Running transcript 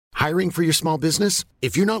Hiring for your small business?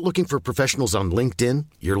 If you're not looking for professionals on LinkedIn,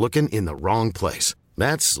 you're looking in the wrong place.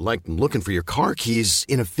 That's like looking for your car keys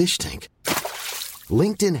in a fish tank.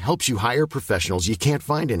 LinkedIn helps you hire professionals you can't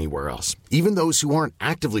find anywhere else, even those who aren't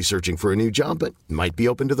actively searching for a new job but might be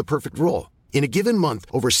open to the perfect role. In a given month,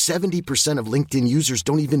 over 70% of LinkedIn users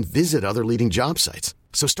don't even visit other leading job sites.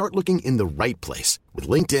 So start looking in the right place. With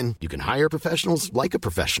LinkedIn, you can hire professionals like a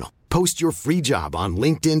professional. Post your free job on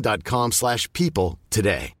linkedin.com/people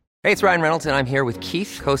today. Hey, it's Ryan Reynolds, and I'm here with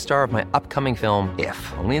Keith, co-star of my upcoming film, If,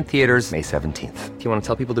 only in theaters May 17th. Do you want to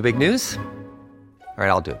tell people the big news? All right,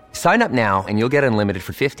 I'll do it. Sign up now and you'll get unlimited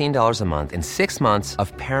for $15 a month and 6 months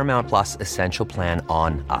of Paramount Plus Essential Plan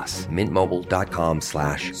on us.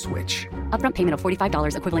 MintMobile.com/switch. Upfront payment of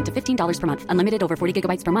 $45 equivalent to $15 per month. Unlimited over 40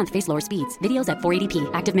 gigabytes per month. Face lower speeds. Videos at 480p.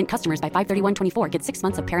 Active Mint customers by 531.24 get 6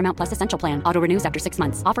 months of Paramount Plus Essential Plan. Auto renews after 6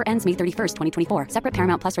 months. Offer ends May 31st, 2024. Separate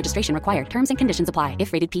Paramount Plus registration required. Terms and conditions apply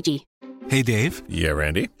if rated PG. Hey, Dave. Yeah,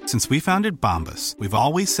 Randy. Since we founded Bombas, we've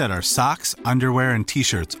always said our socks, underwear, and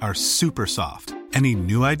T-shirts are super soft. Any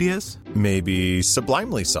new ideas? Maybe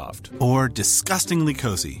sublimely soft. Or disgustingly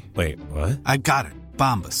cozy. Wait, what? I got it.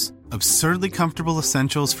 Bombas. Absurdly comfortable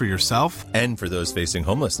essentials for yourself and for those facing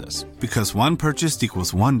homelessness. Because one purchased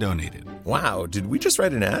equals one donated. Wow, did we just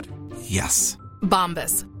write an ad? Yes.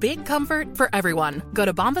 Bombas. Big comfort for everyone. Go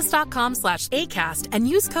to bombas.com/ACAST and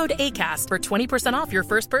use code ACAST for 20% off your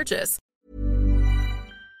first purchase.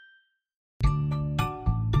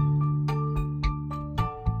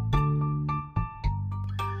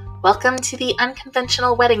 Welcome to the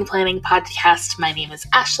Unconventional Wedding Planning Podcast. My name is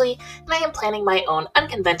Ashley, and I am planning my own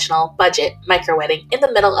unconventional budget micro-wedding in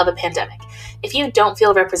the middle of a pandemic. If you don't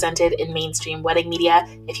feel represented in mainstream wedding media,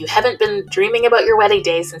 if you haven't been dreaming about your wedding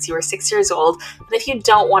day since you were 6 years old, and if you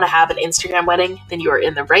don't want to have an Instagram wedding, then you are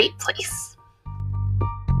in the right place.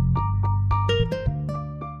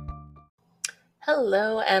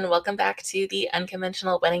 Hello, and welcome back to the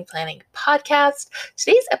Unconventional Wedding Planning Podcast.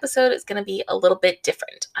 Today's episode is going to be a little bit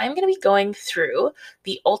different. I'm going to be going through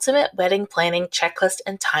the ultimate wedding planning checklist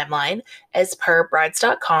and timeline as per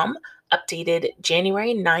brides.com, updated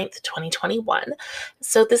January 9th, 2021.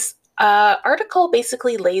 So this article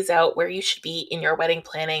basically lays out where you should be in your wedding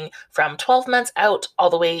planning from 12 months out all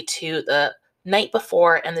the way to the night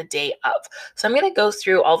before and the day of. So I'm going to go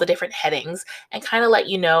through all the different headings and kind of let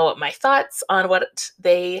you know my thoughts on what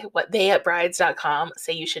they at brides.com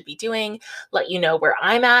say you should be doing, let you know where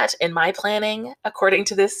I'm at in my planning according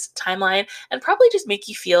to this timeline, and probably just make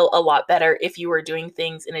you feel a lot better if you are doing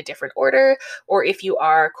things in a different order or if you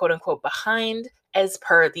are quote unquote behind as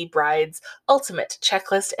per the bride's ultimate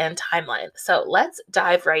checklist and timeline. So let's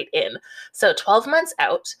dive right in. So 12 months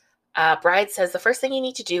out, Bride says the first thing you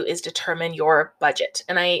need to do is determine your budget.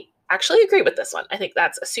 And I actually agree with this one. I think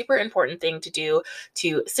that's a super important thing to do,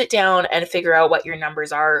 to sit down and figure out what your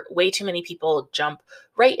numbers are. Way too many people jump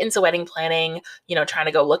right into wedding planning, trying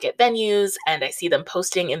to go look at venues. And I see them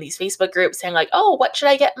posting in these Facebook groups saying like, oh, what should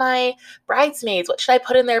I get my bridesmaids? What should I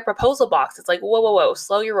put in their proposal box? It's like, whoa,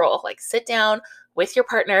 slow your roll. Like sit down with your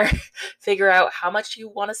partner, figure out how much you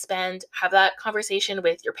want to spend, have that conversation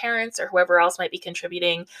with your parents or whoever else might be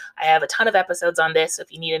contributing. I have a ton of episodes on this, so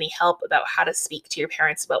if you need any help about how to speak to your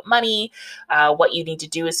parents about money, what you need to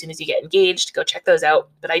do as soon as you get engaged, go check those out.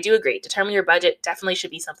 But I do agree, determine your budget definitely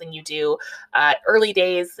should be something you do. Early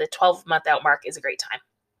days, the 12-month out mark is a great time.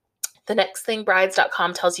 The next thing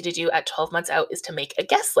brides.com tells you to do at 12 months out is to make a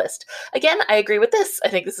guest list. Again, I agree with this. I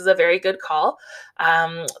think this is a very good call.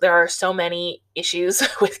 There are so many issues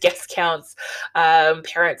with guest counts,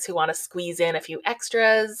 parents who want to squeeze in a few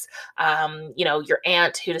extras, your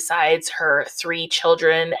aunt who decides her 3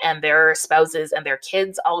 children and their spouses and their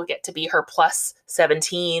kids all get to be her plus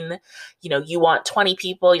 17. You want 20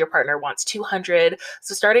 people, your partner wants 200.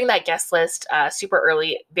 So starting that guest list super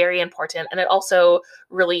early, very important. And it also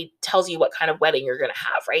really tells you what kind of wedding you're going to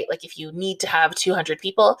have, right? Like if you need to have 200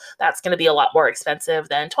 people, that's going to be a lot more expensive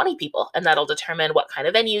than 20 people. And that'll determine what kind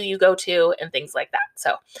of venue you go to and things like that.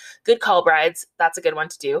 So good call, brides. That's a good one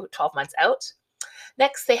to do 12 months out.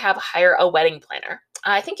 Next, they have hire a wedding planner.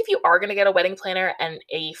 I think if you are going to get a wedding planner and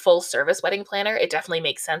a full service wedding planner, it definitely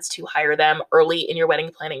makes sense to hire them early in your wedding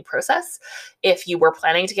planning process. If you were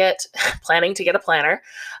planning to get a planner,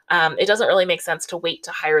 it doesn't really make sense to wait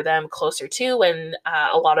to hire them closer to when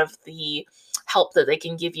a lot of the help that they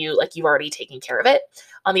can give you, like you've already taken care of it.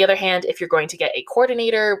 On the other hand, if you're going to get a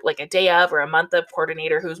coordinator, like a day of or a month of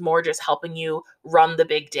coordinator who's more just helping you run the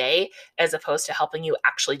big day as opposed to helping you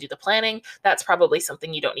actually do the planning, that's probably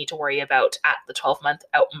something you don't need to worry about at the 12-month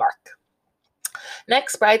out mark.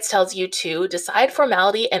 Next, Brides tells you to decide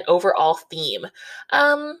formality and overall theme.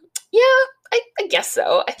 I guess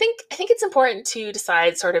so. I think it's important to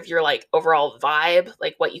decide sort of your like overall vibe,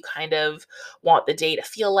 like what you kind of want the day to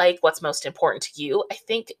feel like, what's most important to you. I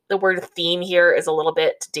think the word theme here is a little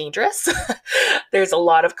bit dangerous. There's a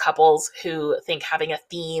lot of couples who think having a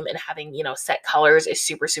theme and having, set colors is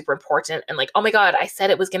super, super important. And like, oh my God, I said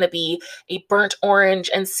it was going to be a burnt orange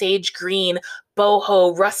and sage green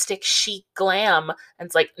boho, rustic, chic, glam. And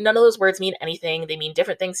it's like, none of those words mean anything. They mean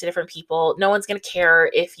different things to different people. No one's going to care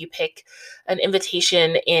if you pick an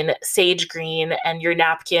invitation in sage green and your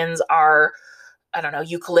napkins are, I don't know,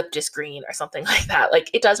 eucalyptus green or something like that. Like,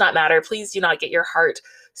 it does not matter. Please do not get your heart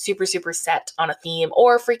super, super set on a theme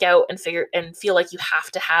or freak out and feel like you have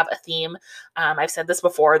to have a theme. I've said this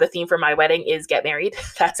before. The theme for my wedding is get married.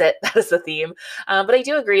 That's it. That is the theme. But I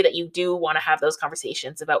do agree that you do want to have those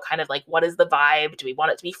conversations about kind of like, what is the vibe? Do we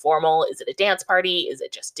want it to be formal? Is it a dance party? Is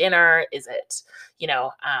it just dinner? Is it,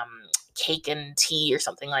 cake and tea or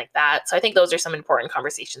something like that? So I think those are some important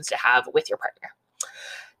conversations to have with your partner.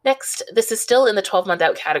 Next, this is still in the 12-month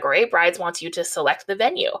out category. Brides wants you to select the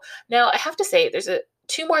venue. Now, I have to say, there's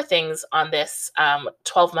two more things on this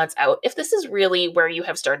 12 months out. If this is really where you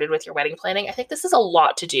have started with your wedding planning, I think this is a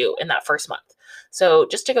lot to do in that first month. So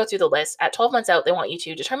just to go through the list, at 12 months out, they want you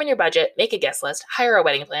to determine your budget, make a guest list, hire a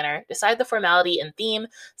wedding planner, decide the formality and theme,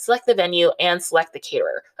 select the venue, and select the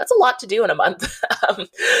caterer. That's a lot to do in a month.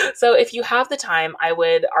 So if you have the time, I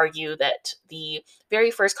would argue that the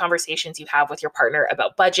very first conversations you have with your partner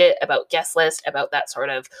about budget, about guest list, about that sort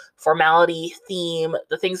of formality, theme,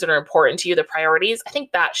 the things that are important to you, the priorities, I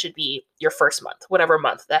think that should be your first month, whatever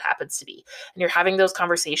month that happens to be. And you're having those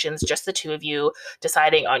conversations, just the two of you,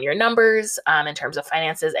 deciding on your numbers in terms of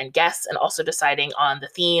finances and guests, and also deciding on the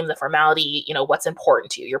theme, the formality, what's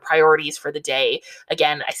important to you, your priorities for the day.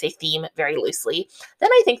 Again, I say theme very loosely. Then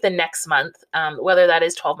I think the next month, whether that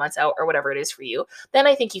is 12 months out or whatever it is for you, then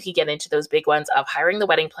I think you can get into those big ones of hiring the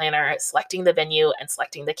wedding planner, selecting the venue, and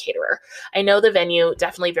selecting the caterer. I know the venue,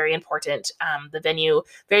 definitely very important. The venue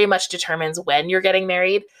very much determines when you're getting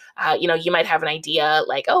married. You might have an idea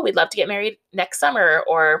like, oh, we'd love to get married next summer,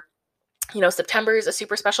 or September is a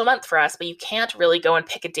super special month for us, but you can't really go and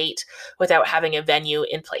pick a date without having a venue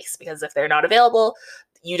in place, because if they're not available,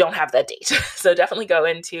 you don't have that date. So definitely go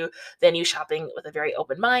into venue shopping with a very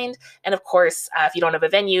open mind. And of course, if you don't have a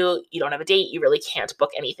venue, you don't have a date, you really can't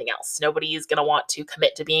book anything else. Nobody is going to want to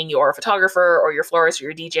commit to being your photographer or your florist or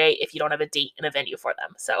your DJ if you don't have a date and a venue for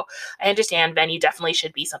them. So I understand venue definitely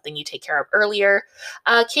should be something you take care of earlier.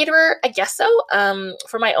 Caterer, I guess so.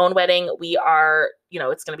 For my own wedding, we are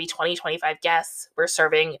it's going to be 20, 25 guests. We're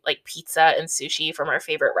serving like pizza and sushi from our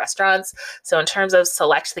favorite restaurants. So in terms of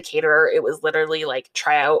select the caterer, it was literally like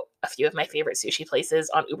try out a few of my favorite sushi places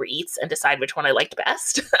on Uber Eats and decide which one I liked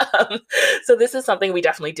best. So this is something we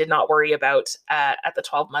definitely did not worry about at the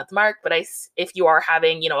 12-month mark. But if you are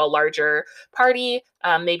having, a larger party,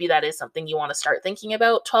 maybe that is something you want to start thinking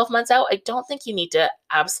about 12 months out. I don't think you need to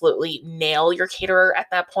absolutely nail your caterer at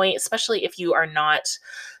that point, especially if you are not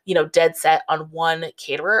dead set on one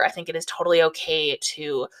caterer. I think it is totally okay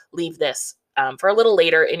to leave this for a little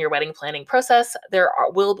later in your wedding planning process.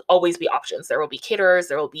 Will always be options. There will be caterers,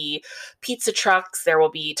 there will be pizza trucks, there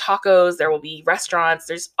will be tacos, there will be restaurants.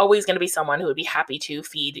 There's always going to be someone who would be happy to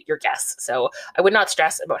feed your guests. So I would not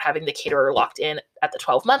stress about having the caterer locked in at the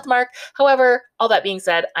 12-month mark. However, all that being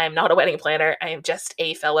said, I am not a wedding planner. I am just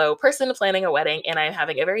a fellow person planning a wedding, and I'm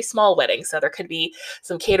having a very small wedding. So there could be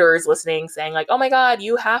some caterers listening saying like, oh my God,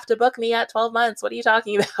 you have to book me at 12 months. What are you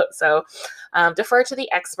talking about? So defer to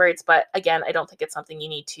the experts. But again, I don't think it's something you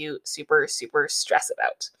need to super, super stress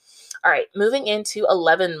about. All right, moving into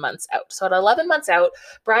 11 months out. So at 11 months out,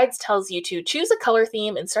 Brides tells you to choose a color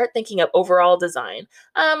theme and start thinking of overall design.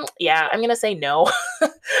 I'm going to say no.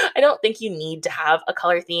 I don't think you need to have a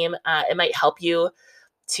color theme. It might help you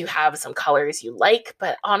to have some colors you like,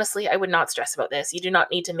 but honestly, I would not stress about this. You do not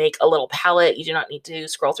need to make a little palette. You do not need to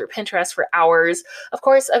scroll through Pinterest for hours. Of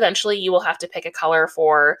course, eventually you will have to pick a color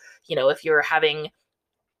for, if you're having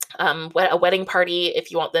a wedding party,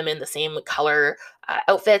 if you want them in the same color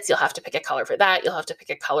outfits, you'll have to pick a color for that. You'll have to pick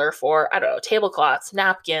a color for, tablecloths,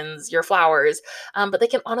 napkins, your flowers. But they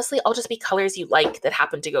can honestly all just be colors you like that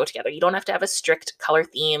happen to go together. You don't have to have a strict color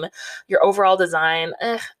theme. Your overall design,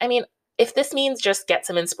 if this means just get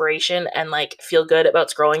some inspiration and like feel good about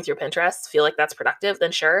scrolling through Pinterest, feel like that's productive,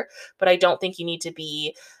 then sure. But I don't think you need to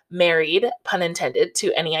be married, pun intended,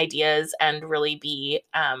 to any ideas and really be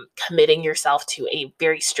committing yourself to a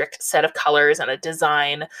very strict set of colors and a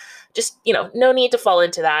design. Just, no need to fall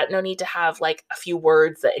into that. No need to have like a few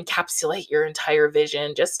words that encapsulate your entire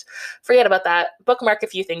vision. Just forget about that. Bookmark a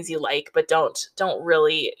few things you like, but don't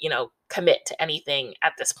really, commit to anything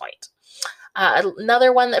at this point.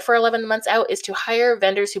 Another one that for 11 months out is to hire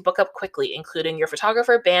vendors who book up quickly, including your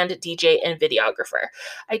photographer, band, DJ, and videographer.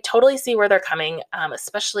 I totally see where they're coming,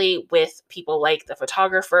 especially with people like the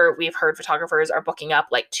photographer. We've heard photographers are booking up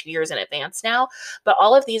like 2 years in advance now, but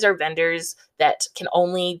all of these are vendors that can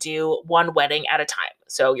only do one wedding at a time.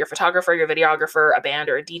 So your photographer, your videographer, a band,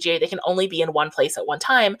 or a DJ, they can only be in one place at one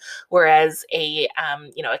time, whereas a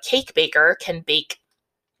cake baker can bake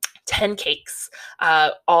 10 cakes,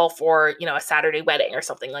 all for, a Saturday wedding or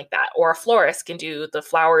something like that. Or a florist can do the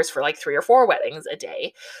flowers for like 3 or 4 weddings a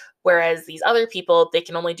day. Whereas these other people, they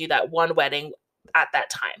can only do that one wedding at that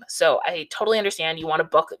time. So I totally understand you want to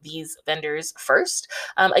book these vendors first.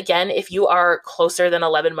 Again, if you are closer than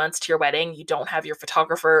 11 months to your wedding, you don't have your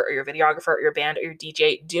photographer or your videographer or your band or your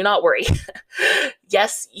DJ, do not worry.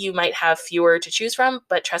 Yes, you might have fewer to choose from,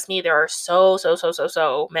 but trust me, there are so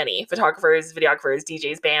many photographers, videographers,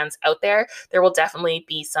 DJs, bands out there. There will definitely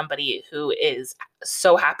be somebody who is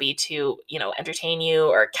so happy to, entertain you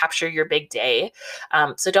or capture your big day.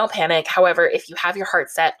 So don't panic. However, if you have your heart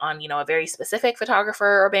set on, a very specific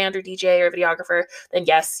photographer or band or DJ or videographer, then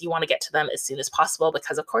yes, you want to get to them as soon as possible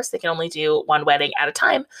because of course they can only do one wedding at a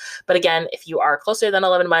time. But again, if you are closer than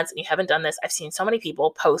 11 months and you haven't done this, I've seen so many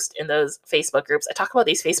people post in those Facebook groups. I talk about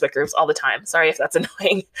these Facebook groups all the time. Sorry if that's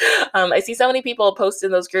annoying. I see so many people post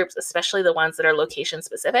in those groups, especially the ones that are location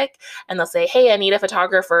specific, and they'll say, hey, I need a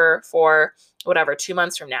photographer for whatever, 2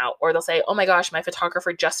 months from now. Or they'll say, oh my gosh, my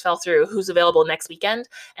photographer just fell through. Who's available next weekend?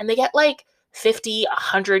 And they get like 50,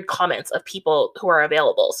 100 comments of people who are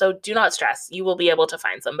available. So do not stress. You will be able to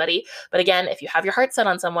find somebody. But again, if you have your heart set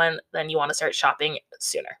on someone, then you want to start shopping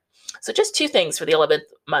sooner. So just 2 things for the 11th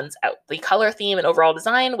months out: the color theme and overall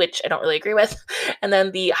design, which I don't really agree with, and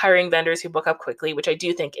then the hiring vendors who book up quickly, which I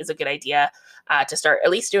do think is a good idea to start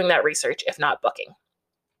at least doing that research, if not booking.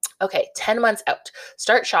 Okay, 10 months out,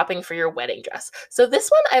 start shopping for your wedding dress. So this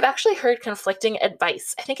one, I've actually heard conflicting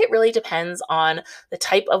advice. I think it really depends on the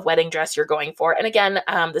type of wedding dress you're going for. And again,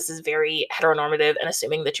 this is very heteronormative and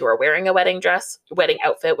assuming that you are wearing a wedding dress, wedding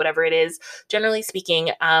outfit, whatever it is. Generally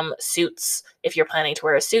speaking, suits, if you're planning to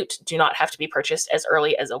wear a suit, do not have to be purchased as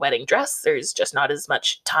early as a wedding dress. There's just not as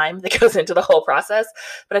much time that goes into the whole process.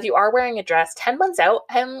 But if you are wearing a dress 10 months out,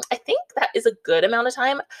 I think that is a good amount of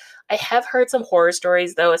time. I have heard some horror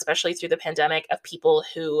stories, though, especially through the pandemic, of people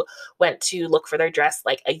who went to look for their dress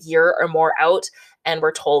like a year or more out and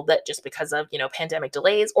were told that just because of, pandemic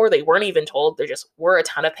delays, or they weren't even told, there just were a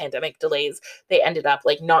ton of pandemic delays, they ended up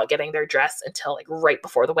like not getting their dress until like right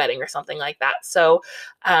before the wedding or something like that. So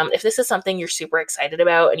if this is something you're super excited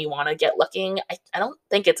about and you want to get looking, I don't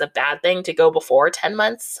think it's a bad thing to go before 10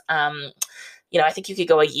 months. I think you could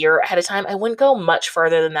go a year ahead of time. I wouldn't go much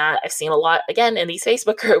further than that. I've seen a lot, again, in these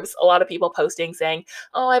Facebook groups, a lot of people posting saying,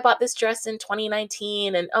 oh, I bought this dress in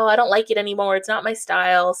 2019 and oh, I don't like it anymore. It's not my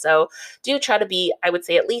style. So do try to be, I would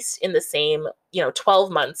say, at least in the same,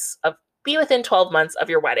 12 months of, be within 12 months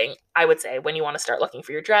of your wedding, I would say, when you want to start looking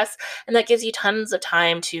for your dress. And that gives you tons of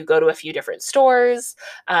time to go to a few different stores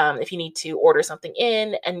if you need to order something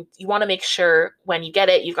in. And you want to make sure when you get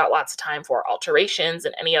it, you've got lots of time for alterations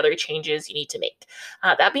and any other changes you need to make.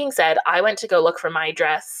 That being said, I went to go look for my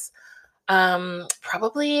dress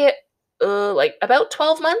probably like about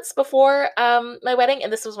 12 months before my wedding.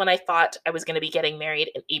 And this was when I thought I was going to be getting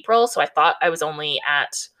married in April. So I thought I was only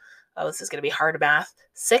at, this is going to be hard math,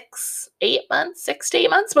 6 to 8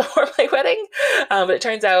 months before my wedding. But it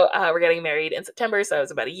turns out we're getting married in September, so I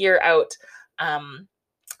was about a year out.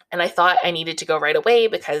 And I thought I needed to go right away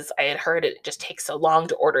because I had heard it just takes so long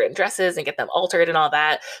to order in dresses and get them altered and all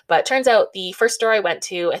that. But it turns out the first store I went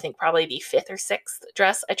to, I think probably the 5th or 6th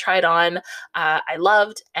dress I tried on, I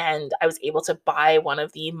loved, and I was able to buy one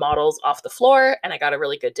of the models off the floor, and I got a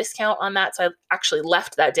really good discount on that. So I actually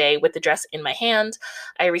left that day with the dress in my hand.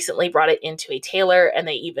 I recently brought it into a tailor, and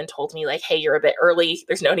they even told me like, hey, you're a bit early.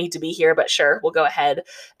 There's no need to be here, but sure, we'll go ahead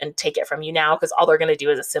and take it from you now because all they're going to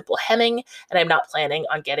do is a simple hemming, and I'm not planning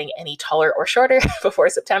on getting any taller or shorter before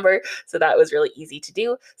September. So that was really easy to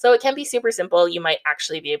do. So it can be super simple. You might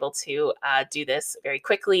actually be able to do this very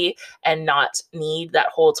quickly and not need that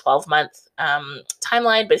whole 12-month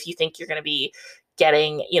timeline. But if you think you're going to be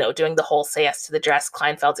getting, doing the whole say yes to the dress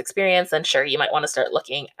Kleinfeld's experience, then sure, you might want to start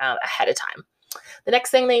looking ahead of time. The next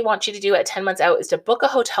thing they want you to do at 10 months out is to book a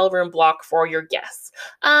hotel room block for your guests.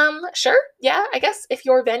 Sure. Yeah, I guess if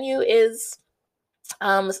your venue is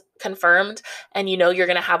confirmed, and you know you're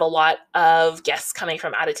going to have a lot of guests coming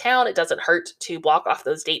from out of town, it doesn't hurt to block off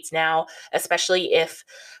those dates now, especially if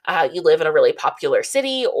you live in a really popular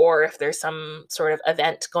city, or if there's some sort of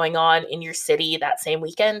event going on in your city that same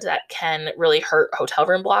weekend that can really hurt hotel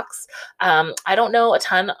room blocks. I don't know a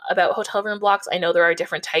ton about hotel room blocks. I know there are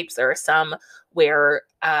different types. There are some where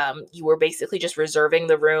you were basically just reserving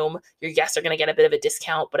the room. Your guests are going to get a bit of a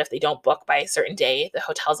discount, but if they don't book by a certain day, the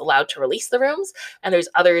hotel's allowed to release the rooms. And there's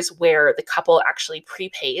others where the couple actually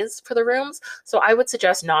prepays for the rooms. So I would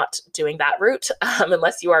suggest not doing that route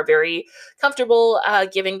unless you are very comfortable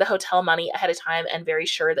giving the hotel money ahead of time and very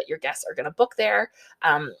sure that your guests are going to book there.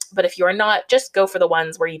 But if you are not, just go for the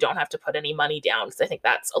ones where you don't have to put any money down, because I think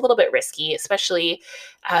that's a little bit risky, especially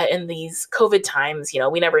in these COVID times. You know,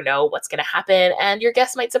 we never know what's going to happen, and your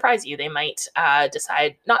guests might surprise you. They might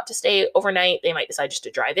decide not to stay overnight. They might decide just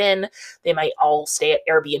to drive in. They might all stay at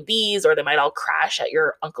Airbnbs, or they might all crash at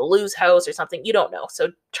your Uncle Lou's house or something. You don't know. So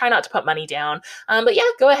try not to put money down. But yeah,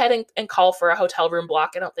 go ahead and call for a hotel room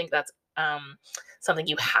block. I don't think that's something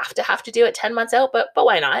you have to do at 10 months out, but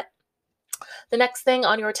why not? The next thing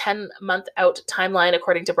on your 10-month out timeline,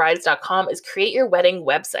 according to brides.com, is create your wedding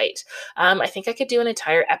website. I think I could do an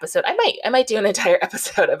entire episode. I might do an entire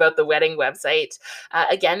episode about the wedding website.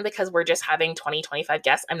 Again, because we're just having 20-25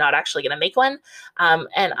 guests, I'm not actually going to make one.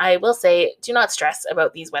 And I will say, do not stress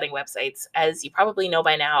about these wedding websites. As you probably know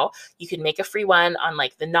by now, you can make a free one on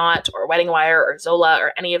like The Knot or Wedding Wire or Zola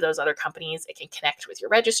or any of those other companies. It can connect with your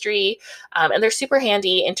registry. And they're super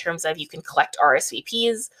handy in terms of you can collect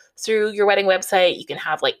RSVPs through your wedding website. You can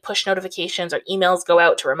have like push notifications or emails go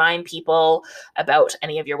out to remind people about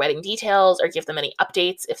any of your wedding details or give them any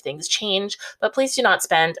updates if things change. But please do not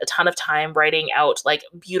spend a ton of time writing out like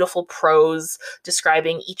beautiful prose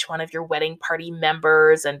describing each one of your wedding party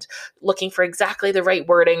members and looking for exactly the right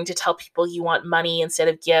wording to tell people you want money instead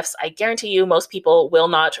of gifts. I guarantee you most people will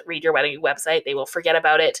not read your wedding website. They will forget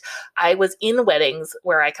about it. I was in weddings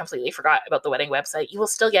where I completely forgot about the wedding website. You will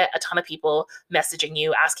still get a ton of people messaging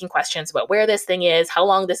you, asking questions about where this thing is, how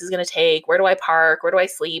long this is going to take, where do I park, where do I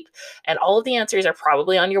sleep, and all of the answers are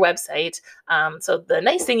probably on your website. So the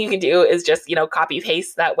nice thing you can do is just, copy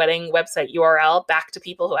paste that wedding website URL back to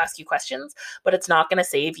people who ask you questions, but it's not going to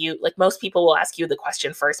save you. Like most people will ask you the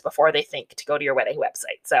question first before they think to go to your wedding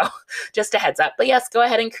website. So just a heads up, but yes, go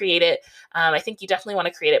ahead and create it. I think you definitely want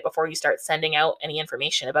to create it before you start sending out any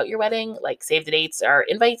information about your wedding, like save the dates or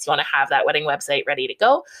invites. You want to have that wedding website ready to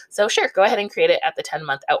go. So sure, go ahead and create it at the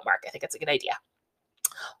 10-month out mark. I think it's a good idea.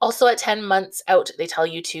 Also at 10 months out, they tell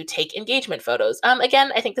you to take engagement photos.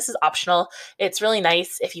 Again, I think this is optional. It's really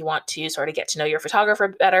nice if you want to sort of get to know your photographer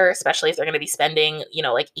better, especially if they're going to be spending,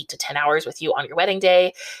 like 8 to 10 hours with you on your wedding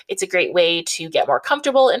day. It's a great way to get more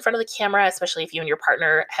comfortable in front of the camera, especially if you and your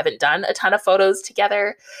partner haven't done a ton of photos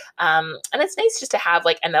together. And it's nice just to have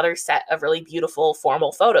like another set of really beautiful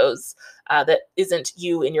formal photos that isn't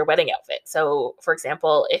you in your wedding outfit. So for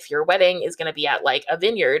example, if your wedding is going to be at like a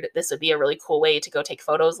vineyard, this would be a really cool way to go take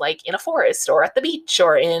photos like in a forest or at the beach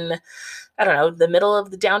or in, I don't know, the middle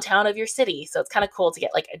of the downtown of your city. So it's kind of cool to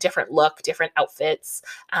get like a different look, different outfits.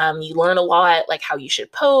 You learn a lot like how you should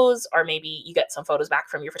pose, or maybe you get some photos back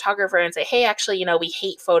from your photographer and say, hey, actually, we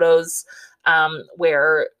hate photos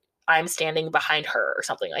where I'm standing behind her or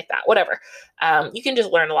something like that, whatever. You can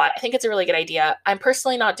just learn a lot. I think it's a really good idea. I'm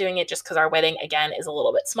personally not doing it just because our wedding, again, is a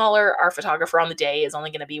little bit smaller. Our photographer on the day is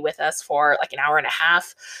only going to be with us for like an hour and a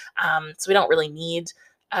half. So we don't really need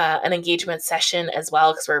an engagement session as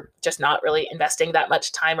well, because we're just not really investing that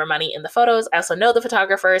much time or money in the photos. I also know the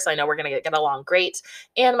photographer, so I know we're going to get along great.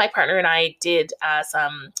 And my partner and I did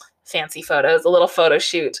some fancy photos, a little photo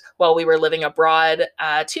shoot while we were living abroad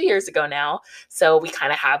 2 years ago now. So we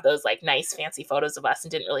kind of have those like nice fancy photos of us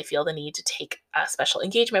and didn't really feel the need to take special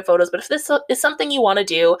engagement photos. But if this is something you want to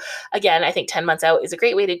do, again, I think 10 months out is a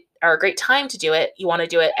great time to do it. You want to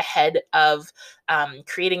do it ahead of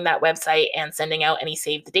creating that website and sending out any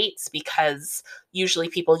save the dates, because usually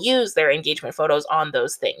people use their engagement photos on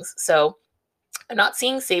those things. So I'm not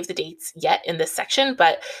seeing save the dates yet in this section,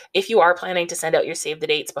 but if you are planning to send out your save the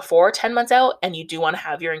dates before 10 months out and you do want to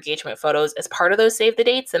have your engagement photos as part of those save the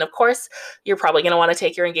dates, then of course you're probably going to want to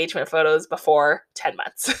take your engagement photos before 10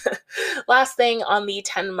 months. Last thing on the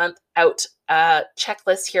 10-month out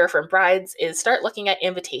checklist here from brides is start looking at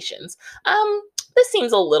invitations. This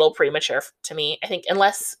seems a little premature to me. I think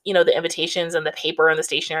unless, the invitations and the paper and the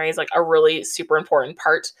stationery is like a really super important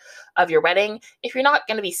part of your wedding, if you're not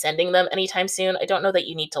going to be sending them anytime soon, I don't know that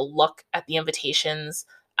you need to look at the invitations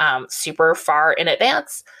super far in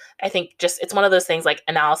advance. I think just it's one of those things like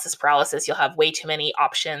analysis paralysis. You'll have way too many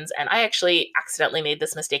options. And I actually accidentally made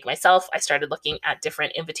this mistake myself. I started looking at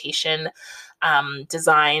different invitation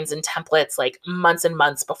designs and templates like months and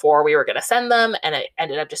months before we were going to send them. And I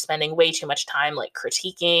ended up just spending way too much time like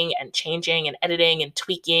critiquing and changing and editing and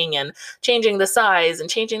tweaking and changing the size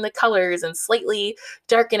and changing the colors and slightly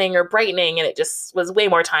darkening or brightening. And it just was way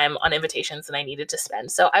more time on invitations than I needed to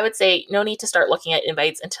spend. So I would say no need to start looking at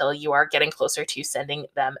invites until you are getting closer to sending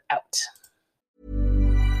them out.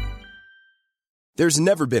 There's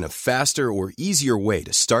never been a faster or easier way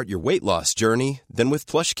to start your weight loss journey than with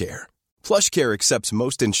PlushCare. PlushCare accepts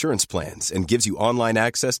most insurance plans and gives you online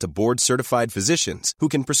access to board-certified physicians who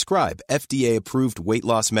can prescribe FDA-approved weight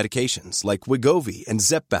loss medications like Wegovy and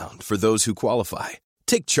Zepbound for those who qualify.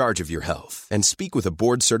 Take charge of your health and speak with a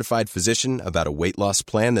board-certified physician about a weight loss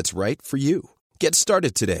plan that's right for you. Get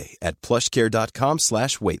started today at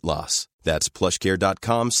plushcare.com/weight-loss. That's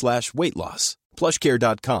plushcare.com/weight-loss.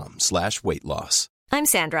 plushcare.com/weight-loss. I'm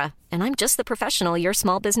Sandra, and I'm just the professional your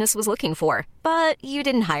small business was looking for. But you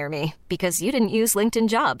didn't hire me because you didn't use LinkedIn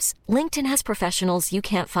Jobs. LinkedIn has professionals you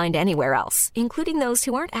can't find anywhere else, including those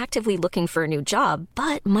who aren't actively looking for a new job,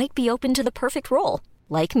 but might be open to the perfect role,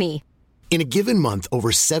 like me. In a given month,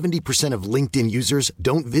 over 70% of LinkedIn users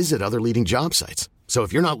don't visit other leading job sites. So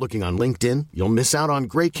if you're not looking on LinkedIn, you'll miss out on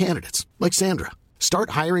great candidates like Sandra.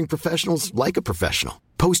 Start hiring professionals like a professional.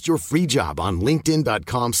 Post your free job on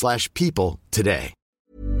linkedin.com/people today.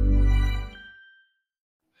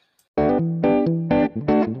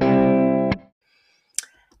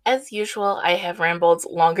 As usual, I have rambled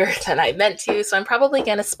longer than I meant to, so I'm probably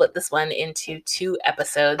going to split this one into 2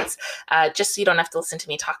 episodes, just so you don't have to listen to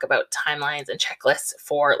me talk about timelines and checklists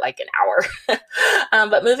for like an hour.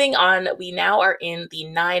 But moving on, we now are in the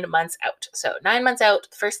 9 months out. So 9 months out,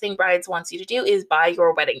 the first thing brides wants you to do is buy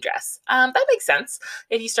your wedding dress. That makes sense.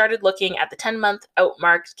 If you started looking at the 10-month out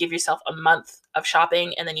mark, give yourself a month of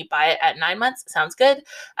shopping, and then you buy it at 9 months. Sounds good.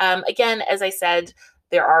 Again, as I said,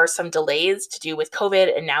 there are some delays to do with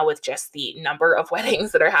COVID and now with just the number of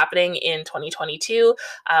weddings that are happening in 2022.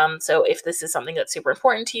 So if this is something that's super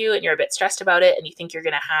important to you and you're a bit stressed about it and you think you're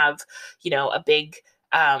going to have, a big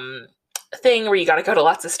thing where you got to go to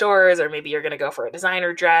lots of stores, or maybe you're going to go for a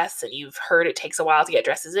designer dress and you've heard it takes a while to get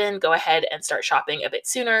dresses in, go ahead and start shopping a bit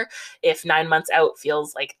sooner. If 9 months out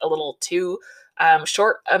feels like a little too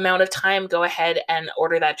short amount of time, go ahead and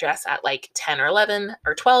order that dress at like 10 or 11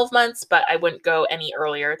 or 12 months, but I wouldn't go any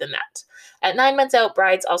earlier than that. At 9 months out,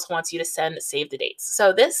 brides also wants you to save the dates.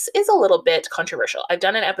 So this is a little bit controversial. I've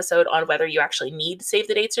done an episode on whether you actually need save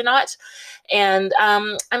the dates or not. And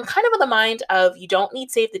I'm kind of of the mind of you don't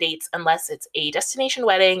need save the dates unless it's a destination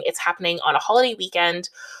wedding, it's happening on a holiday weekend,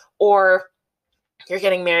 or you're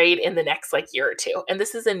getting married in the next year or two. And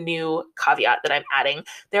this is a new caveat that I'm adding.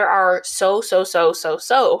 There are so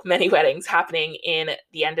many weddings happening in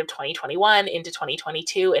the end of 2021 into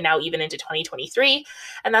 2022 and now even into 2023.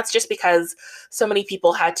 And that's just because so many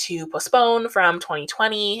people had to postpone from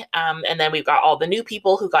 2020. And then we've got all the new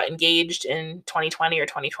people who got engaged in 2020 or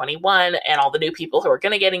 2021, and all the new people who are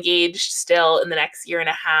going to get engaged still in the next year and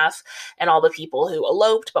a half, and all the people who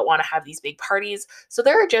eloped but want to have these big parties. So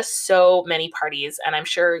there are just so many parties. And I'm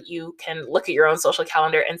sure you can look at your own social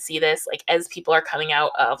calendar and see this, as people are coming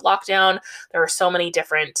out of lockdown, there are so many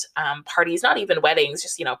different parties, not even weddings,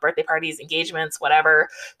 just, birthday parties, engagements, whatever,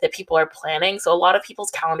 that people are planning. So a lot of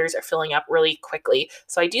people's calendars are filling up really quickly.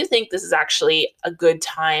 So I do think this is actually a good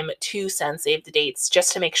time to save the dates,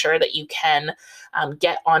 just to make sure that you can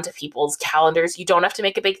get onto people's calendars. You don't have to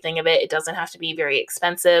make a big thing of it. It doesn't have to be very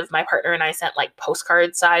expensive. My partner and I sent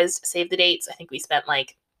postcard sized save the dates. I think we spent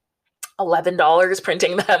 $11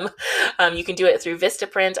 printing them. You can do it through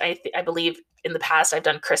Vistaprint. I believe in the past I've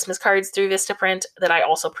done Christmas cards through Vistaprint that I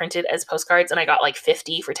also printed as postcards, and I got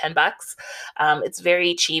 50 for $10. It's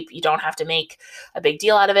very cheap. You don't have to make a big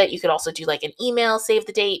deal out of it. You could also do an email, save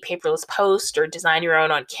the date, paperless post, or design your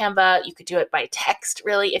own on Canva. You could do it by text,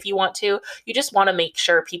 really, if you want to. You just want to make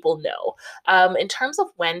sure people know. In terms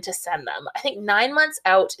of when to send them, I think 9 months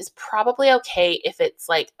out is probably okay if it's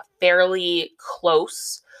fairly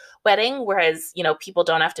close wedding, whereas, people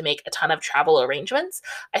don't have to make a ton of travel arrangements.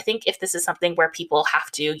 I think if this is something where people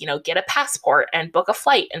have to, get a passport and book a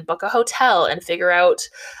flight and book a hotel and figure out,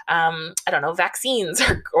 vaccines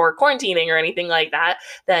or quarantining or anything like that,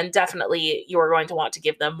 then definitely you are going to want to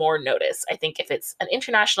give them more notice. I think if it's an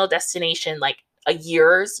international destination, a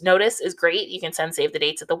year's notice is great. You can save the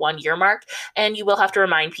dates at the 1 year mark, and you will have to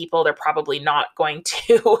remind people. They're probably not going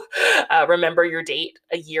to remember your date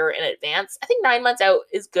a year in advance. I think 9 months out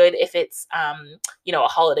is good if it's, a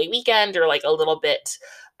holiday weekend or a little bit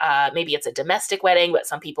maybe it's a domestic wedding, but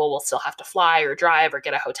some people will still have to fly or drive or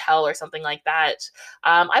get a hotel or something like that.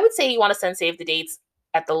 I would say you want to send save the dates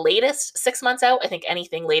at the latest 6 months out. I think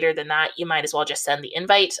anything later than that, you might as well just send the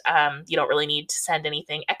invite. You don't really need to send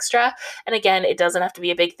anything extra. And again, it doesn't have to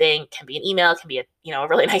be a big thing. It can be an email, it can be a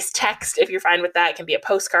really nice text if you're fine with that. It can be a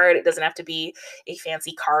postcard. It doesn't have to be a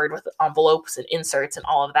fancy card with envelopes and inserts and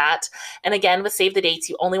all of that. And again, with save the dates,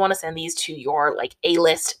 you only want to send these to your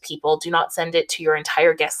A-list people. Do not send it to your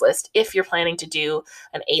entire guest list if you're planning to do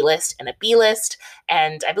an A-list and a B-list.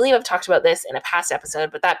 And I believe I've talked about this in a past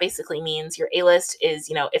episode, but that basically means your A-list is,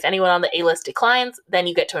 if anyone on the A-list declines, then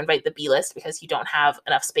you get to invite the B-list because you don't have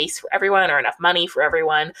enough space for everyone or enough money for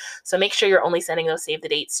everyone. So make sure you're only sending those save the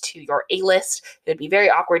dates to your A-list. It would be very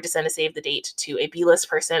awkward to send a save the date to a B-list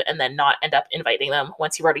person and then not end up inviting them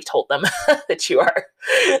once you've already told them that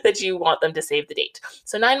you want them to save the date.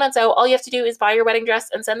 So 9 months out, all you have to do is buy your wedding dress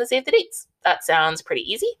and send the save the dates. That sounds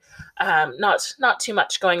pretty easy. Not too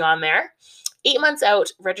much going on there. 8 months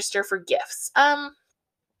out, register for gifts.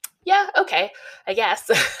 Yeah, okay, I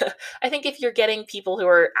guess. I think if you're getting people who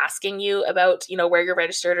are asking you about, where you're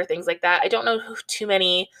registered or things like that, I don't know too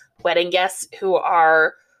many wedding guests who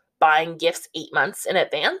are buying gifts 8 months in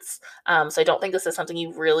advance. So I don't think this is something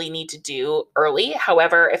you really need to do early.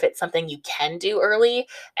 However, if it's something you can do early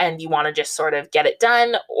and you want to just sort of get it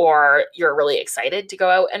done, or you're really excited to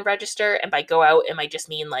go out and register, and by go out, it might just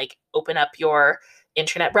mean open up your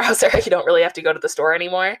internet browser. You don't really have to go to the store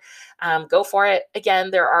anymore. Go for it.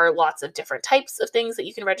 Again, there are lots of different types of things that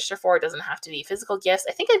you can register for. It doesn't have to be physical gifts.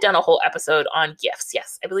 I think I've done a whole episode on gifts.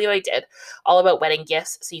 Yes, I believe I did, all about wedding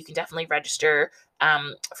gifts. So you can definitely register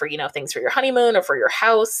for, things for your honeymoon or for your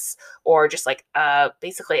house, or just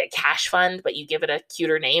basically a cash fund, but you give it a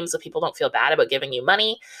cuter name so people don't feel bad about giving you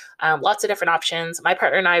money. Lots of different options. My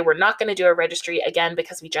partner and I were not going to do a registry again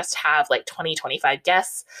because we just have 20, 25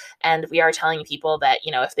 guests. And we are telling people that,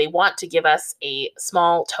 if they want to give us a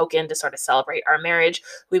small token to sort of celebrate our marriage,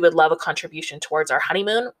 we would love a contribution towards our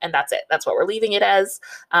honeymoon. And that's it. That's what we're leaving it as.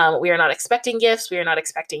 We are not expecting gifts. We are not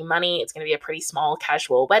expecting money. It's going to be a pretty small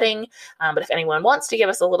casual wedding. But if anyone wants to give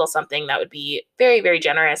us a little something, that would be very, very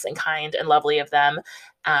generous and kind and lovely of them.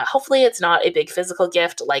 Hopefully it's not a big physical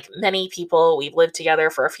gift. Like many people, we've lived together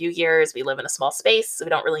for a few years. We live in a small space, so we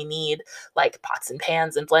don't really need pots and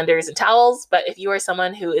pans and blenders and towels. But if you are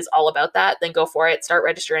someone who is all about that, then go for it. Start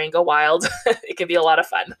registering, go wild. It can be a lot of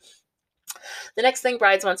fun. The next thing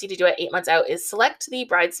brides wants you to do at 8 months out is select the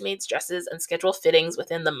bridesmaids' dresses and schedule fittings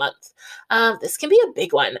within the month. This can be a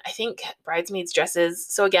big one. I think bridesmaids' dresses.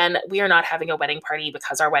 So again, we are not having a wedding party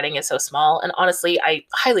because our wedding is so small. And honestly, I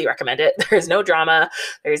highly recommend it. There's no drama.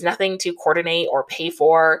 There's nothing to coordinate or pay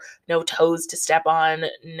for. No toes to step on.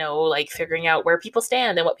 No figuring out where people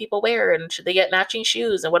stand and what people wear and should they get matching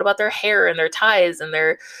shoes and what about their hair and their ties and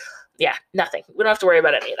their nothing. We don't have to worry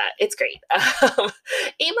about any of that. It's great.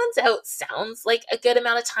 8 months out sounds like a good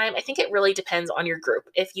amount of time. I think it really depends on your group.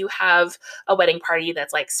 If you have a wedding party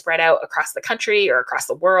that's spread out across the country or across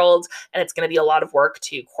the world, and it's going to be a lot of work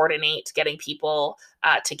to coordinate getting people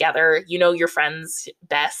together, your friends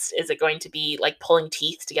best. Is it going to be pulling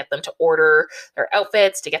teeth to get them to order their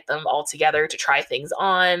outfits, to get them all together to try things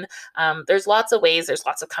on? There's lots of ways. There's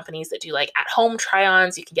lots of companies that do at-home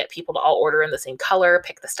try-ons. You can get people to all order in the same color,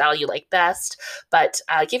 pick the style you like best, but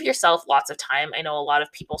give yourself lots of time. I know a lot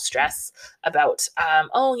of people stress about,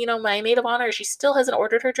 my maid of honor, she still hasn't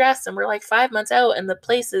ordered her dress and we're 5 months out and the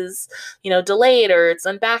place is, delayed or it's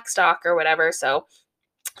on back stock or whatever. So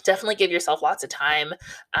definitely give yourself lots of time.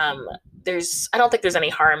 I don't think there's any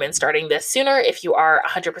harm in starting this sooner if you are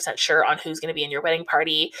 100% sure on who's going to be in your wedding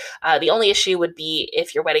party. The only issue would be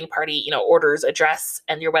if your wedding party, orders a dress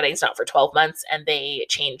and your wedding's not for 12 months and they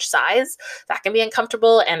change size. That can be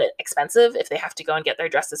uncomfortable and expensive if they have to go and get their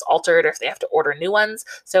dresses altered or if they have to order new ones.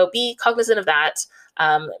 So be cognizant of that.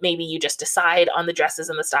 Maybe you just decide on the dresses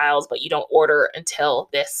and the styles, but you don't order until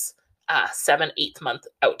this 7-8 month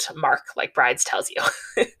out mark, like Brides tells you.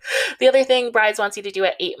 The other thing Brides wants you to do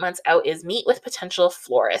at 8 months out is meet with potential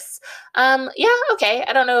florists. Okay.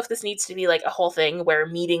 I don't know if this needs to be a whole thing where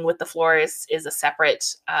meeting with the florist is a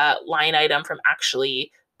separate line item from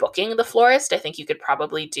actually booking the florist. I think you could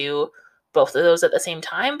probably do both of those at the same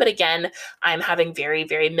time. But again, I'm having very,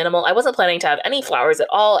 very minimal. I wasn't planning to have any flowers at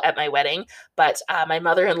all at my wedding, but my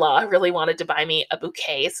mother-in-law really wanted to buy me a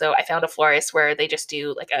bouquet. So I found a florist where they just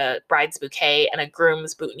do a bride's bouquet and a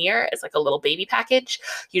groom's boutonniere as a little baby package.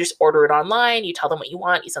 You just order it online, you tell them what you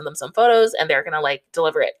want, you send them some photos, and they're going to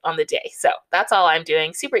deliver it on the day. So that's all I'm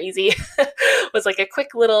doing. Super easy. Was a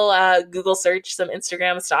quick little Google search, some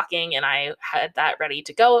Instagram stalking, and I had that ready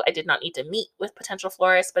to go. I did not need to meet with potential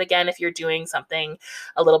florists. But again, if you're doing something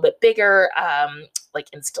a little bit bigger, like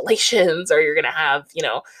installations, or you're going to have,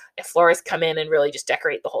 if florists come in and really just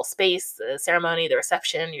decorate the whole space, the ceremony, the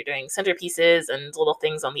reception, you're doing centerpieces and little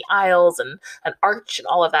things on the aisles and an arch and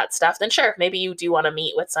all of that stuff, then sure, maybe you do want to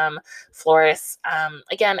meet with some florists.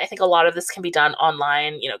 Again, I think a lot of this can be done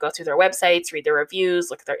online, go through their websites, read their reviews,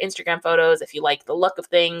 look at their Instagram photos. If you like the look of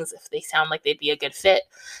things, if they sound like they'd be a good fit,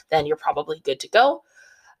 then you're probably good to go.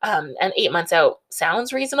 And 8 months out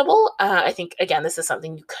sounds reasonable. I think, again, this is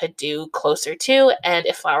something you could do closer to. And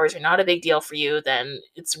if flowers are not a big deal for you, then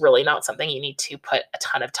it's really not something you need to put a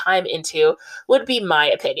ton of time into, would be my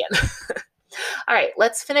opinion. All right,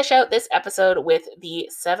 let's finish out this episode with the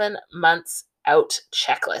 7 months out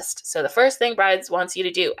checklist. So the first thing brides wants you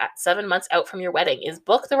to do at 7 months out from your wedding is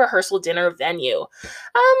book the rehearsal dinner venue.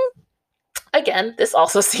 Again, this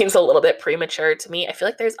also seems a little bit premature to me. I feel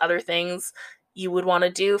like there's other things you would want to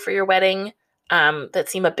do for your wedding that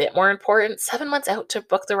seem a bit more important. 7 months out to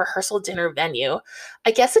book the rehearsal dinner venue.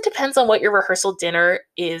 I guess it depends on what your rehearsal dinner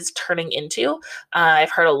is turning into. I've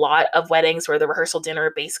heard a lot of weddings where the rehearsal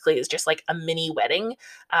dinner basically is just like a mini wedding.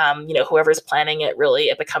 Whoever's planning it, really,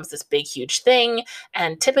 it becomes this big, huge thing.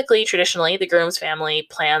 And typically, traditionally, the groom's family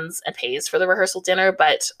plans and pays for the rehearsal dinner.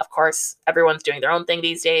 But of course, everyone's doing their own thing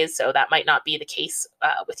these days, so that might not be the case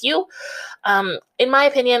with you. In my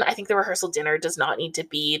opinion, I think the rehearsal dinner does not need to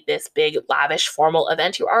be this big, lavish, formal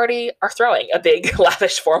event. You already are throwing a big,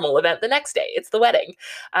 lavish, formal event the next day. It's the wedding.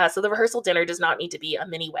 So the rehearsal dinner does not need to be a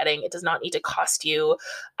mini wedding. It does not need to cost you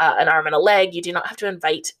an arm and a leg. You do not have to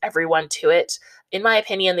invite everyone to it. In my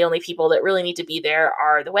opinion, the only people that really need to be there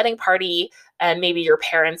are the wedding party and maybe your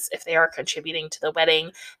parents if they are contributing to the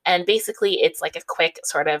wedding. And basically, it's like a quick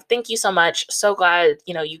sort of thank you so much. So glad,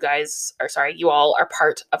 you all are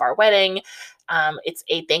part of our wedding. It's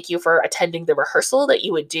a thank you for attending the rehearsal that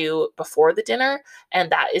you would do before the dinner.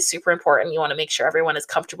 And that is super important. You want to make sure everyone is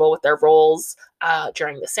comfortable with their roles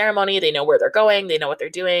during the ceremony. They know where they're going. They know what they're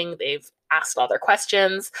doing. They've asked all their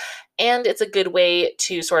questions. And it's a good way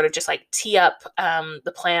to sort of just like tee up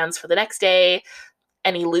the plans for the next day.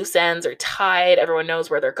 Any loose ends are tied. Everyone knows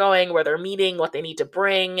where they're going, where they're meeting, what they need to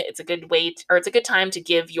bring. It's a good way it's a good time to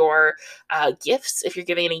give your gifts. If you're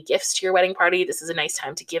giving any gifts to your wedding party, this is a nice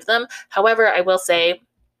time to give them. However, I will say,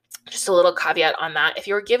 just a little caveat on that. If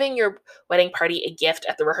you're giving your wedding party a gift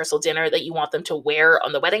at the rehearsal dinner that you want them to wear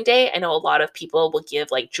on the wedding day, I know a lot of people will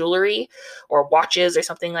give like jewelry or watches or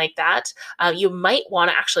something like that. You might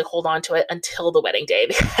want to actually hold on to it until the wedding day,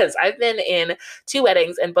 because I've been in 2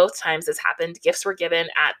 weddings and both times this happened. Gifts were given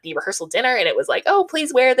at the rehearsal dinner and it was like, oh,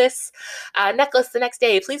 please wear this necklace the next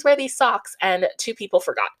day. Please wear these socks. And 2 people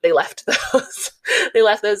forgot. They left those. They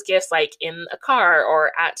left those gifts like in a car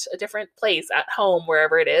or at a different place at home,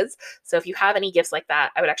 wherever it is. So if you have any gifts like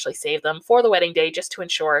that, I would actually save them for the wedding day just to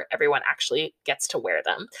ensure everyone actually gets to wear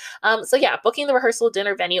them. Booking the rehearsal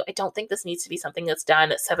dinner venue, I don't think this needs to be something that's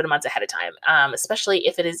done 7 months ahead of time, especially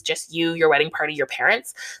if it is just you, your wedding party, your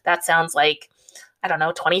parents. That sounds like,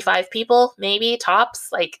 25 people, maybe tops.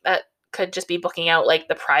 Like that could just be booking out like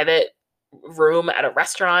the private room at a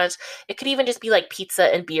restaurant. It could even just be like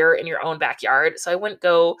pizza and beer in your own backyard. So I wouldn't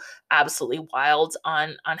go absolutely wild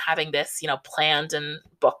on having this, planned and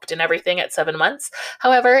booked and everything at 7 months.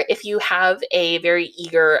 However, if you have a very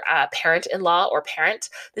eager parent-in-law or parent,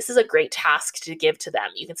 this is a great task to give to them.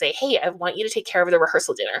 You can say, hey, I want you to take care of the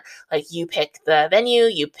rehearsal dinner. Like you pick the venue,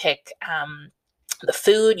 you pick the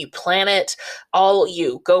food, you plan it, all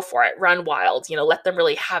you, go for it, run wild, let them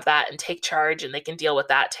really have that and take charge, and they can deal with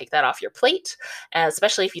that, take that off your plate,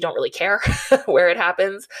 especially if you don't really care where it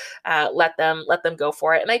happens, let them go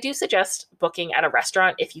for it. And I do suggest booking at a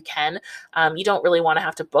restaurant if you can. You don't really want to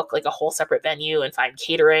have to book like a whole separate venue and find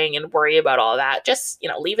catering and worry about all that. Just,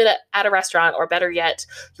 leave it at a restaurant, or better yet,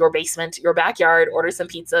 your basement, your backyard, order some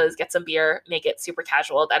pizzas, get some beer, make it super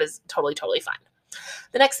casual. That is totally, totally fine.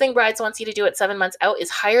 The next thing brides wants you to do at 7 months out is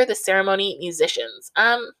hire the ceremony musicians.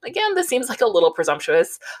 Again, this seems like a little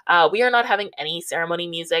presumptuous. We are not having any ceremony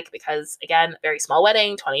music because, again, very small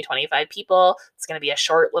wedding, 20, 25 people. It's going to be a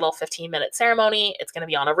short little 15-minute ceremony. It's going to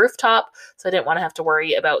be on a rooftop, so I didn't want to have to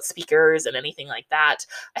worry about speakers and anything like that.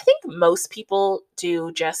 I think most people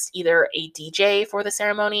do just either a DJ for the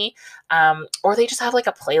ceremony, or they just have like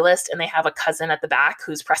a playlist and they have a cousin at the back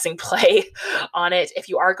who's pressing play on it. If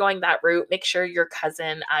you are going that route, make sure your cousin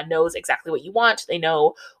knows exactly what you want. They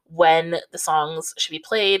know when the songs should be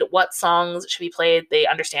played, what songs should be played. They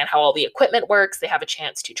understand how all the equipment works. They have a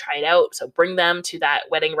chance to try it out. So bring them to that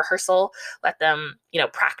wedding rehearsal. Let them,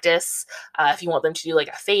 practice. If you want them to do like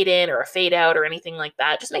a fade in or a fade out or anything like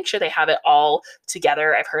that, just make sure they have it all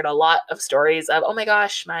together. I've heard a lot of stories of, oh my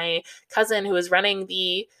gosh, my cousin who is running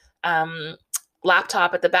the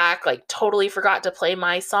laptop at the back, like totally forgot to play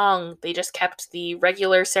my song. They just kept the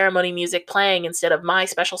regular ceremony music playing instead of my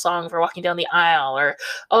special song for walking down the aisle. Or,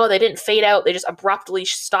 oh, they didn't fade out. They just abruptly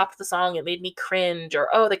stopped the song. It made me cringe. Or,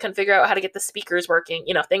 oh, they couldn't figure out how to get the speakers working,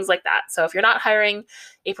 things like that. So if you're not hiring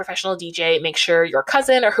a professional DJ, make sure your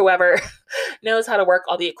cousin or whoever knows how to work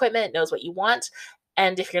all the equipment, knows what you want.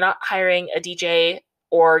 And if you're not hiring a DJ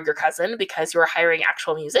or your cousin because you're hiring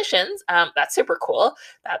actual musicians, that's super cool.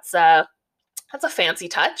 That's a fancy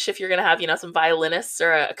touch if you're going to have, some violinists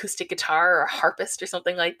or an acoustic guitar or a harpist or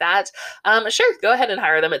something like that. Sure, go ahead and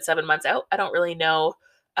hire them at 7 months out. I don't really know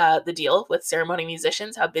the deal with ceremony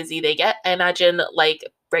musicians, how busy they get. I imagine like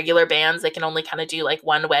regular bands, they can only kind of do like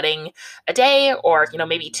one wedding a day or,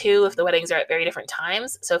 maybe two if the weddings are at very different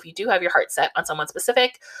times. So if you do have your heart set on someone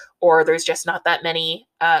specific, or there's just not that many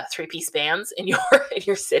 3-piece bands in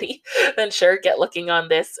your city, then sure, get looking on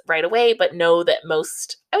this right away. But know that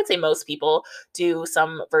I would say most people do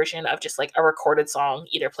some version of just like a recorded song,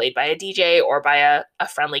 either played by a DJ or by a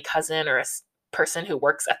friendly cousin or a person who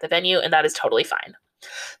works at the venue, and that is totally fine.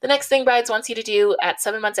 The next thing brides wants you to do at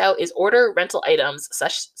 7 months out is order rental items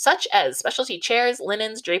such as specialty chairs,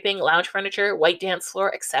 linens, draping, lounge furniture, white dance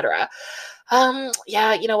floor, etc.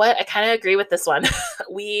 Yeah, you know what? I kind of agree with this one.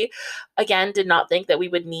 We, again, did not think that we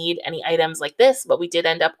would need any items like this, but we did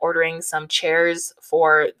end up ordering some chairs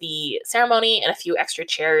for the ceremony and a few extra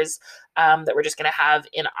chairs that we're just going to have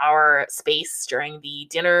in our space during the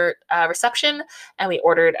dinner reception. And we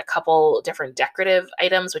ordered a couple different decorative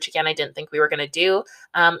items, which again, I didn't think we were going to do.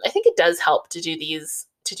 I think it does help to do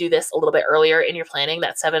this a little bit earlier in your planning.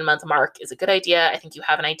 That 7-month mark is a good idea. I think you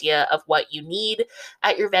have an idea of what you need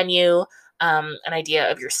at your venue, an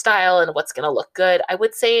idea of your style and what's going to look good. I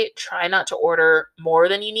would say try not to order more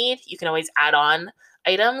than you need. You can always add on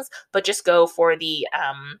items, but just go for the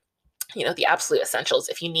absolute essentials.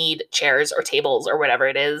 If you need chairs or tables or whatever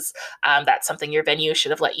it is, that's something your venue should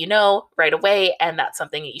have let you know right away. And that's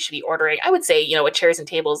something that you should be ordering. I would say, with chairs and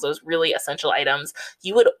tables, those really essential items,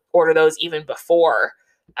 you would order those even before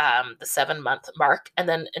the 7-month mark. And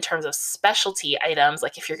then in terms of specialty items,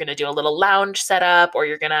 like if you're going to do a little lounge setup, or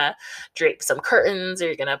you're going to drape some curtains, or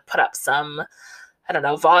you're going to put up some,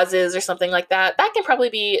 vases or something like that, that can probably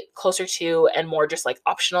be closer to and more just like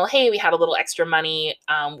optional. Hey, we had a little extra money.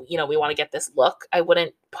 We want to get this look. I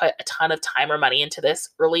wouldn't put a ton of time or money into this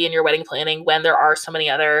early in your wedding planning when there are so many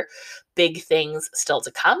other big things still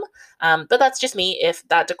to come. But that's just me. If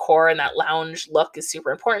that decor and that lounge look is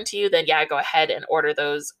super important to you, then yeah, go ahead and order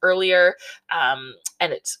those earlier.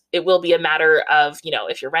 And it will be a matter of,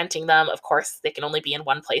 if you're renting them, of course, they can only be in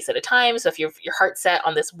one place at a time. So if your heart set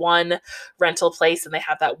on this one rental place and they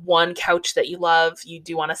have that one couch that you love, you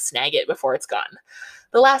do want to snag it before it's gone.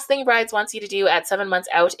 The last thing brides wants you to do at 7 months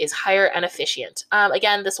out is hire an officiant.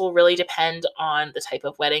 Again, this will really depend on the type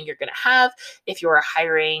of wedding you're going to have. If you are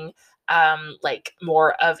hiring like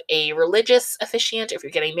more of a religious officiant, if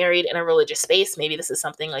you're getting married in a religious space, maybe this is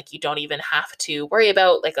something like you don't even have to worry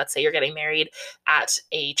about. Like, let's say you're getting married at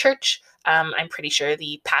a church. I'm pretty sure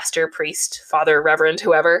the pastor, priest, father, reverend,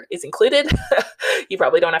 whoever is included. You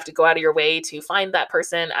probably don't have to go out of your way to find that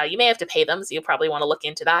person. You may have to pay them, so you'll probably want to look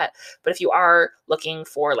into that. But if you are looking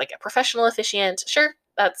for like a professional officiant, sure,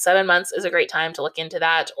 that 7 months is a great time to look into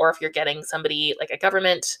that. Or if you're getting somebody like a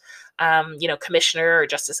government commissioner or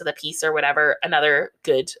justice of the peace or whatever, another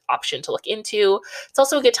good option to look into. It's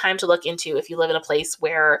also a good time to look into if you live in a place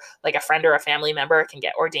where like a friend or a family member can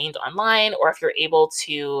get ordained online, or if you're able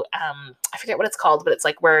to, I forget what it's called, but it's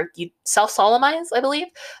like where you self-solemnize, I believe,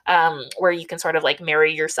 where you can sort of like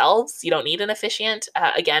marry yourselves. You don't need an officiant.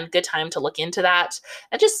 Again, good time to look into that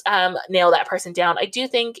and just nail that person down. I do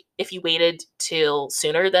think if you waited till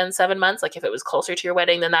sooner than 7 months, like if it was closer to your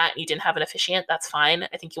wedding than that and you didn't have an officiant, that's fine.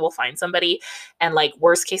 I think you will find somebody. And like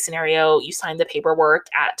worst case scenario, you sign the paperwork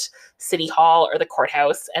at City Hall or the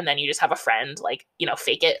courthouse, and then you just have a friend like,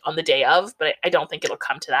 fake it on the day of. But I don't think it'll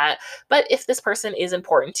come to that. But if this person is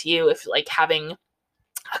important to you, if like having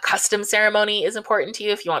a custom ceremony is important to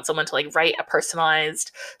you, if you want someone to like write a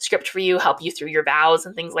personalized script for you, help you through your vows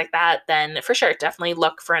and things like that, then for sure, definitely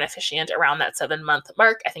look for an officiant around that 7 month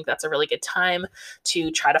mark. I think that's a really good time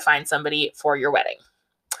to try to find somebody for your wedding.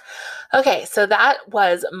 Okay, so that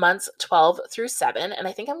was months 12 through 7, and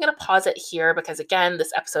I think I'm going to pause it here because, again,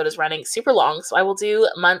 this episode is running super long, so I will do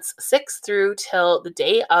months 6 through till the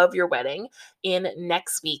day of your wedding in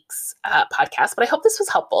next week's podcast, but I hope this was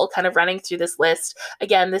helpful, kind of running through this list.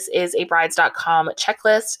 Again, this is a brides.com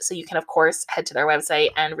checklist, so you can, of course, head to their website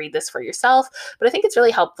and read this for yourself, but I think it's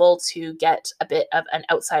really helpful to get a bit of an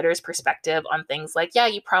outsider's perspective on things like, yeah,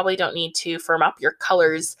 you probably don't need to firm up your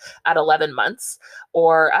colors at 11 months,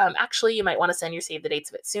 or actually you might want to send your save the dates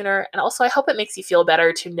a bit sooner. And also I hope it makes you feel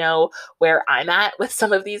better to know where I'm at with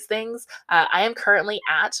some of these things. I am currently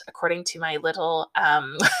at, according to my little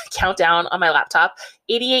countdown on my laptop,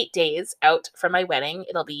 88 days out from my wedding.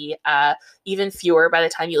 It'll be even fewer by the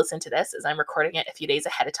time you listen to this, as I'm recording it a few days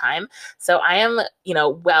ahead of time. So I am,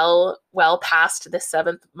 well past the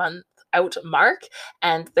 7th month out mark,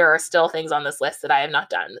 and there are still things on this list that I have not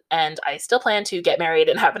done, and I still plan to get married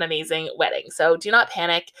and have an amazing wedding. So do not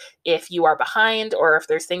panic if you are behind, or if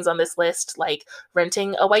there's things on this list like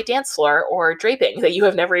renting a white dance floor or draping that you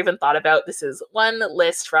have never even thought about. This is one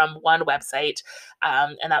list from one website,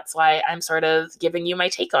 and that's why I'm sort of giving you my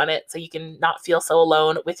take on it, so you can not feel so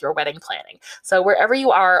alone with your wedding planning. So wherever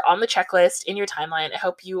you are on the checklist in your timeline, I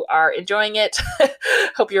hope you are enjoying it.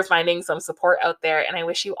 Hope you're finding some support out there, and I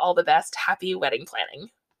wish you all the best. Happy wedding planning.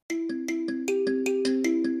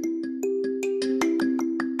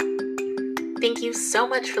 Thank you so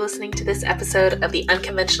much for listening to this episode of the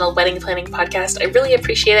Unconventional Wedding Planning Podcast. I really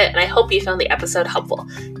appreciate it, and I hope you found the episode helpful.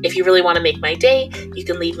 If you really want to make my day, you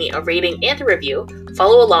can leave me a rating and a review,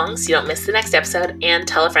 follow along so you don't miss the next episode, and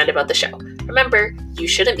tell a friend about the show. Remember, you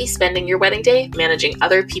shouldn't be spending your wedding day managing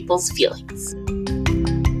other people's feelings.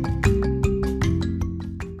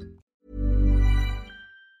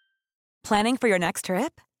 Planning for your next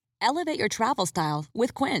trip? Elevate your travel style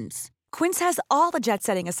with Quince. Quince has all the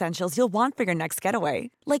jet-setting essentials you'll want for your next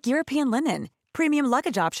getaway, like European linen, premium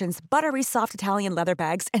luggage options, buttery soft Italian leather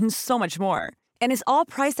bags, and so much more. And is all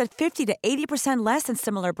priced at 50 to 80% less than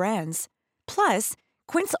similar brands. Plus,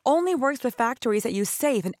 Quince only works with factories that use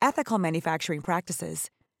safe and ethical manufacturing practices.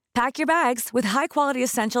 Pack your bags with high-quality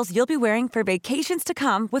essentials you'll be wearing for vacations to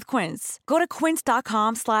come with Quince. Go to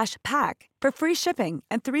quince.com/pack for free shipping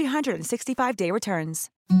and 365-day returns.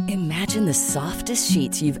 Imagine the softest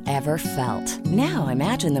sheets you've ever felt. Now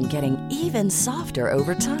imagine them getting even softer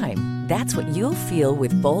over time. That's what you'll feel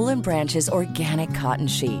with Boll & Branch's organic cotton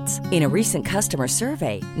sheets. In a recent customer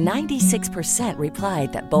survey, 96%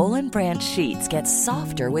 replied that Boll & Branch sheets get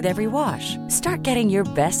softer with every wash. Start getting your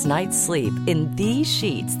best night's sleep in these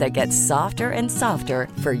sheets that get softer and softer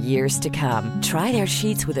for years to come. Try their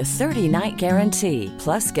sheets with a 30-night guarantee.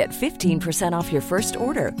 Plus, get 15% off your first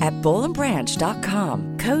order at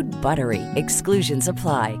bollandbranch.com. Code BUTTERY. Exclusions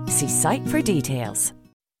apply. See site for details.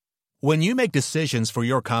 When you make decisions for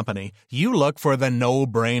your company, you look for the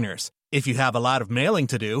no-brainers. If you have a lot of mailing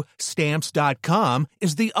to do, Stamps.com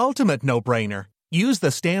is the ultimate no-brainer. Use the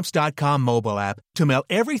Stamps.com mobile app to mail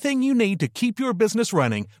everything you need to keep your business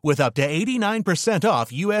running with up to 89%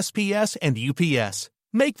 off USPS and UPS.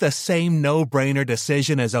 Make the same no-brainer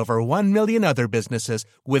decision as over 1 million other businesses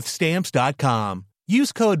with Stamps.com.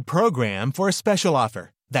 Use code PROGRAM for a special offer.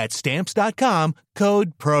 That's Stamps.com,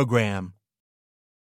 code PROGRAM.